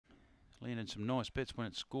Landed some nice bets when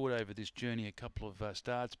it scored over this journey a couple of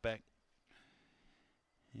starts back.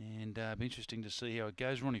 And be interesting to see how it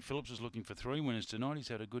goes. Ronnie Phillips is looking for 3 winners tonight. He's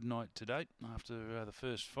had a good night to date after the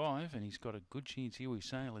first 5, and he's got a good chance here with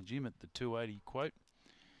Sailor Jim at the 280 quote.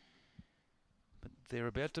 But they're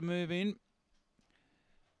about to move in.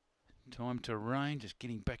 Time to Rain, just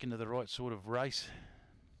getting back into the right sort of race.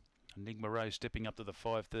 Enigma Rose stepping up to the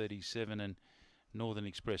 537 and Northern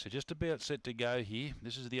Express are just about set to go here.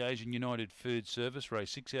 This is the Asian United Food Service,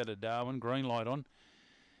 race 6 out of Darwin, green light on.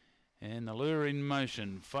 And the lure in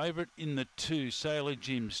motion. Favourite in the 2, Sailor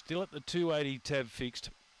Jim, still at the 280 tab fixed.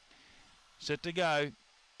 Set to go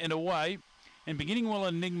and away. And beginning well,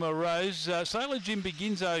 Enigma Rose. Sailor Jim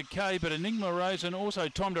begins okay, but Enigma Rose and also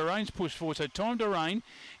Time to Rain's push forward. So Time to Rain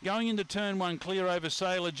going into turn 1, clear over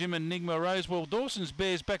Sailor Jim and Enigma Rose. Well, Dawson's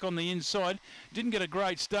Bear's back on the inside. Didn't get a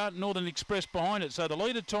great start. Northern Express behind it. So the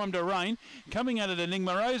leader, Time to Rain, coming at it.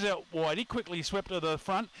 Enigma Rose out wide. He quickly swept to the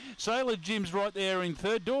front. Sailor Jim's right there in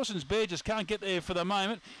third. Dawson's Bear just can't get there for the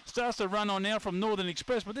moment. Starts to run on now from Northern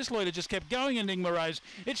Express, but this leader just kept going. Enigma Rose.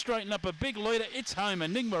 It straightened up a big leader. It's home.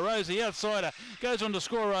 Enigma Rose, the outsider, goes on to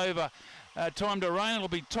score over Time to Rain. It'll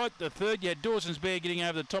be tight the third. You had Dawson's Bear getting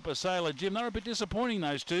over the top of Sailor Jim. They're a bit disappointing,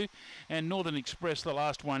 those two. And Northern Express, the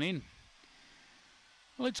last one in.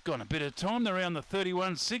 Well, it's gone a bit of time. They're around the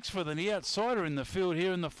 31.6 for the outsider in the field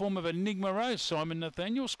here in the form of Enigma Rose. Simon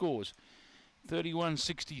Nathaniel scores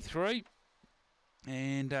 31.63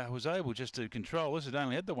 and was able just to control this. It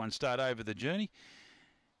only had the one start over the journey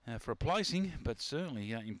for a placing, but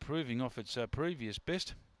certainly improving off its previous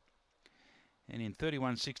best. And in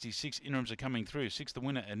 31.66, interims are coming through. 6th the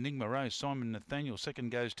winner, Enigma Rose. Simon Nathaniel. 2nd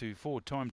goes to 4 Time